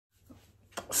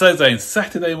So Zane,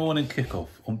 Saturday morning kickoff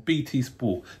on BT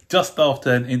Sport just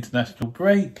after an international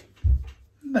break.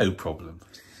 No problem.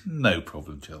 No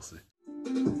problem, Chelsea.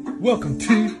 Welcome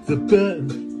to the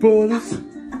Burton Ballers.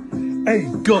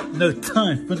 Ain't got no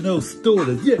time for no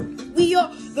stallers, yeah. We are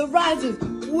the risers,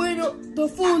 we're not the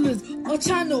fallers. Our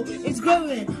channel is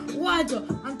growing wider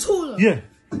and taller. Yeah,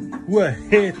 we're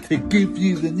here to give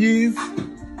you the news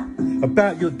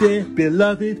about your dear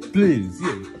beloved Blues,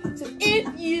 yeah. So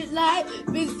if you like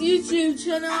this YouTube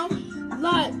channel,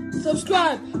 like,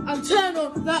 subscribe and turn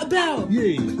on that bell.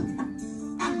 Yeah.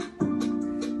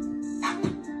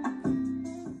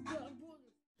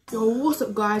 Yo, what's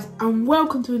up guys, and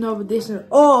welcome to another edition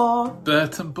of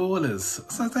Burton Ballers.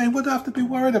 So Zane, what do I have to be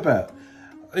worried about?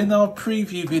 In our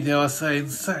preview video I was saying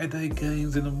Saturday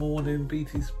games in the morning,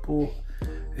 BT Sport.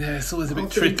 Yeah, it's always a bit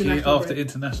tricky after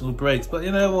international breaks, but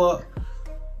you know what?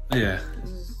 Yeah.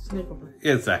 No problem.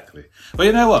 Exactly. Well,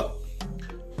 you know what?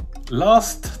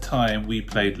 Last time we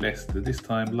played Leicester, this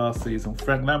time last season,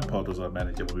 Frank Lampard was our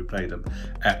manager when we played them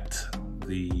at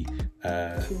the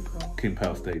King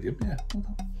Power Stadium. Yeah, hold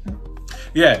on.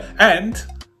 Yeah, and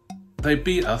they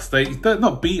beat us. They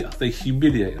not beat us, they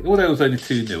humiliated. Although it was only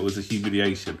 2-0, it was a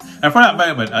humiliation. And from that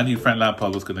moment, I knew Frank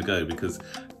Lampard was going to go because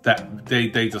that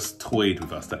they just toyed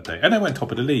with us that day. And they went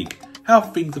top of the league. How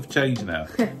things have changed now.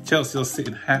 Chelsea are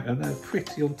sitting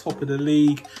pretty on top of the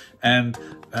league, and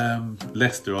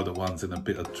Leicester are the ones in a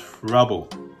bit of trouble.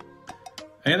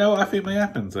 And you know what I think may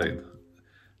happen, Zane?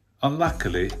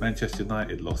 Unluckily, Manchester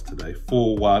United lost today,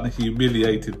 4-1,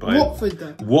 humiliated by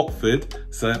Watford.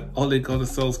 So Ole Gunnar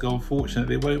Solskjaer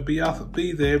unfortunately won't be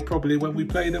there probably when we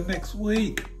play them next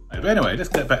week. But anyway, let's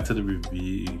get back to the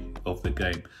review of the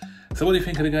game. So what do you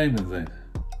think of the game then, Zane?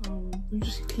 We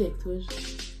just clicked.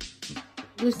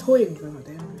 It was toying for that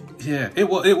day. Yeah, it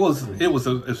was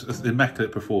an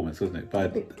immaculate performance, wasn't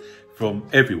it? From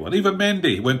everyone. Even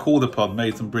Mendy, when called upon,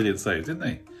 made some brilliant saves, didn't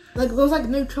he? Like there was like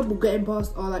no trouble getting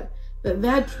past our they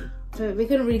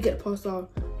couldn't really get past our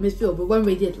midfield, but when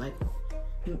we did, like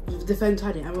the defence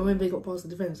had it, and when they got past the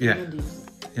defence, yeah, Mendy,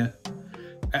 yeah.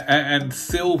 And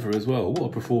Silva as well. What a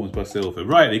performance by Silva!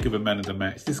 Rightly given man of the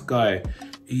match. This guy,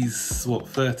 he's what,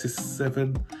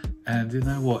 37. And you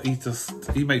know what?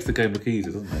 He makes the game look easy,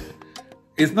 doesn't he?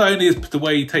 It's not only the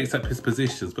way he takes up his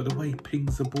positions, but the way he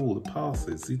pings the ball, the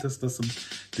passes. He just does some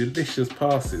delicious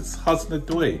passes.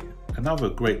 Hudson-Odoi, another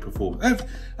great performance.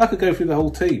 I could go through the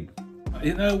whole team.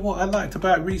 You know what I liked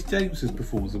about Reece James's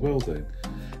performance as well, though?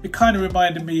 It kind of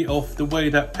reminded me of the way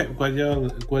that Pep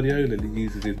Guardiola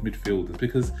uses his midfielders,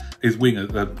 because his wingers,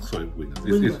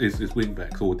 his wing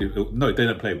backs, or no, they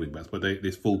don't play wing backs, but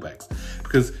they're full backs,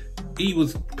 because he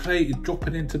was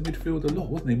dropping into midfield a lot,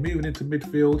 wasn't he? Moving into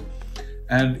midfield,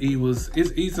 and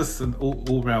he's just an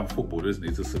all-round footballer, isn't he?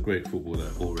 He's just a great footballer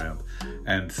all round,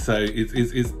 and so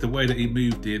it's the way that he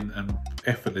moved in and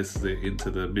effortlessly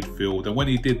into the midfield. And when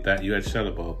he did that, you had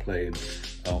Chalobah playing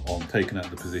on taking out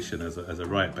the position as a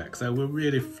right back. So we're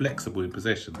really flexible in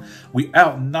possession. We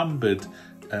outnumbered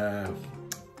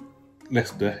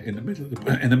Leicester in the middle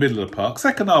of the park.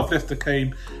 Second half, Leicester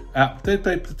came out. They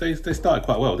started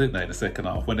quite well, didn't they? In the second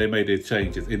half, when they made their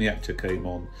changes, Iniesta came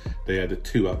on. They had a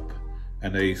 2-up,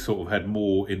 and they sort of had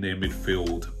more in their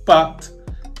midfield. But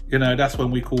you know, that's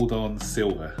when we called on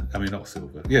Silva. I mean, not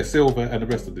Silva. Yeah, Silva and the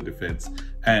rest of the defence,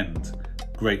 and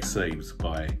great saves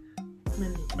by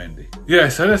Mendy. Yeah,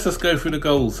 so let's just go through the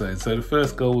goals then. So the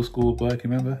first goal was scored by,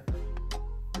 can you remember?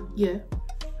 Yeah.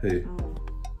 Who?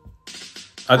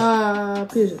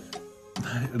 Pulisic.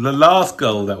 The last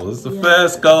goal, that was. The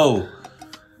first goal.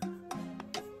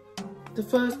 The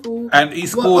first goal. And he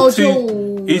scored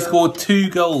He scored 2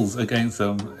 goals against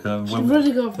them.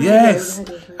 Yes.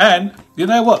 And you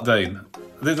know what, Dane?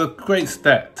 There's a great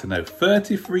stat to know.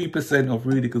 33% of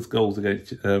Rudiger's goals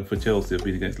against for Chelsea have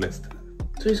been against Leicester.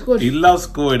 So he loves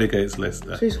scoring against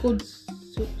Leicester. So he scored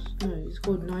 6? No, he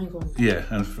scored 9 goals. Yeah,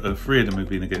 and 3 of them have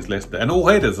been against Leicester, and all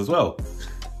headers as well.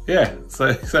 Yeah.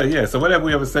 So whenever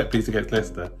we have a set piece against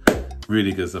Leicester,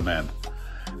 Rudiger's the man.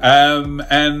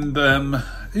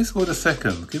 Who scored a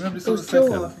second? Can you remember who scored a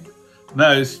second? I think.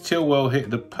 No, it's Chilwell hit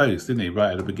the post, didn't he?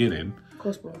 Right at the beginning.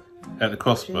 Crossbar. At the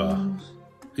crossbar. James.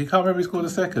 You can't remember who scored a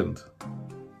second?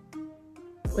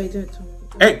 Wait, don't tell me.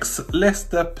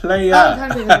 Ex-Leicester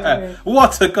player.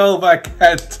 What a goal by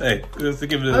Kante.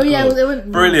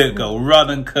 Brilliant goal. Run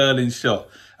and curling shot.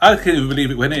 I couldn't even believe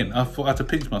it went in. I thought I had to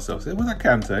pinch myself. Was that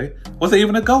Kante? Was it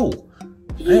even a goal?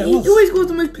 He always scores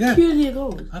the most peculiar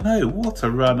goals. I know. What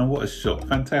a run and what a shot.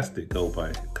 Fantastic goal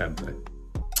by Kante.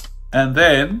 And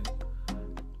then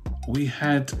we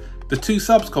had the two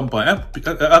subs combined.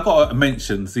 I got to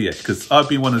mention Ziyech because I've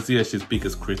been one of Ziyech's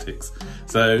biggest critics.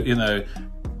 So you know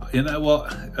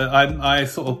what? I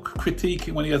sort of critique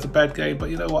him when he has a bad game, but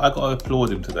you know what? I got to applaud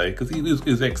him today because he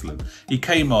was excellent. He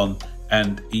came on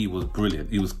and he was brilliant.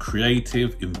 He was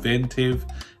creative, inventive,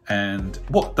 and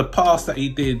what the pass that he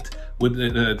did with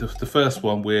the first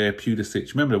one where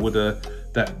Pulisic, remember with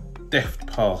that deft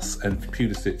pass and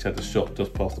Pulisic had a shot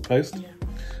just past the post. Yeah.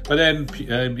 But then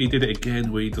he did it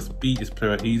again where he just beat his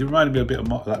player. He reminded me a bit of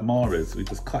like Mahrez. We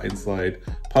just cut inside,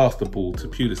 passed the ball to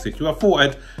Pulisic, who I thought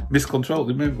had miscontrolled.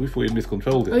 Remember, we thought he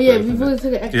miscontrolled it. Oh yeah, we thought he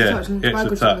took an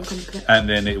extra touch. And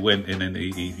then it went in and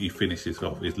he finished it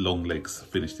off. His long legs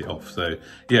finished it off. So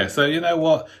yeah, so you know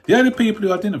what? The only people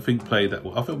who I didn't think played that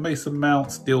well, I thought Mason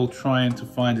Mount still trying to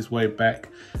find his way back.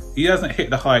 He hasn't hit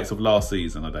the heights of last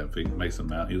season, I don't think, Mason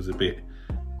Mount. He looks a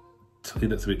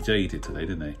bit jaded today,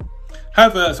 didn't he?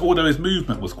 Havertz, although his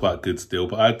movement was quite good still,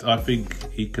 but I think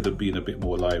he could have been a bit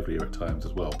more livelier at times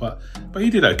as well. But he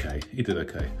did okay. He did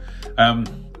okay. And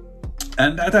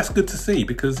that's good to see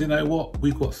because you know what?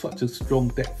 We've got such a strong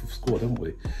depth of squad, haven't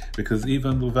we? Because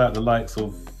even without the likes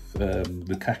of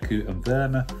Lukaku and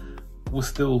Werner, we're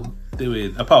still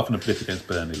doing, apart from the blip against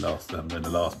Burnley in the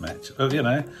last match. You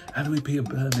know, had we beaten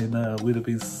Burnley now, we'd have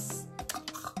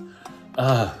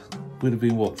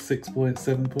been what, 6 points,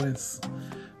 7 points?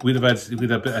 We'd have had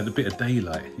a bit of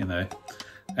daylight, you know.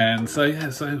 And so yeah,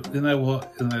 so you know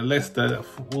what, Leicester, I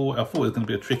thought it was going to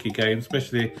be a tricky game,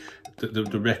 especially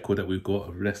the record that we've got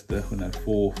of Leicester. You know,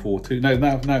 4-4-2. No,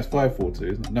 it's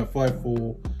 5-4-2, isn't it? No,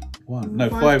 5-4-1. No,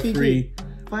 5-3.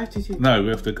 5-2-2. No, we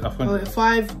have to.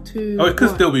 5-2. Oh, it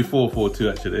could still be 4-4-2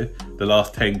 actually. The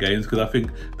last 10 games, because I think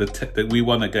that we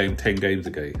won a game 10 games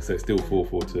ago, so it's still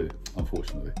 4-4-2,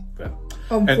 unfortunately. But,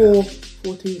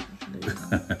 4-4-2.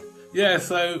 Yeah,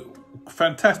 so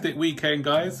fantastic weekend,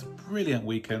 guys. Brilliant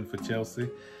weekend for Chelsea.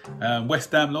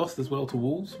 West Ham lost as well to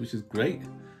Wolves, which is great.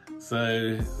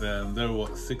 So they're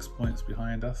what, 6 points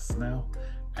behind us now,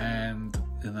 and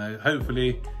you know,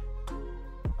 hopefully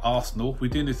Arsenal. We're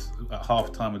doing this at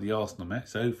half time of the Arsenal match,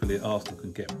 so hopefully Arsenal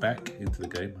can get back into the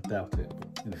game. I doubt it,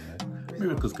 but you know,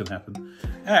 miracles can happen.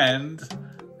 And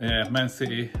yeah, Man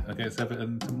City against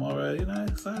Everton tomorrow. You know,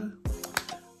 so.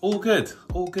 All good,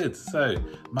 all good. So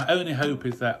my only hope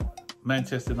is that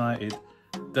Manchester United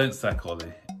don't sack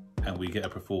Ollie and we get a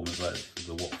performance like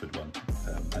the Watford one.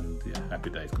 And yeah, happy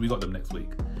days, because we got them next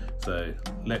week. So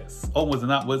let's onwards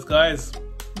and upwards, guys.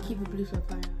 Keep the blue flag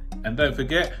flying. And don't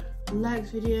forget, like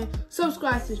this video,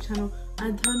 subscribe to the channel,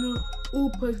 and turn on all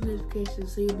post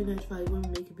notifications so you'll be notified when we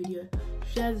make a video.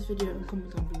 Share this video and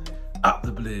comment down below. Up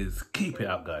the Blues. Keep it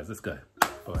up, guys. Let's go.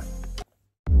 Bye.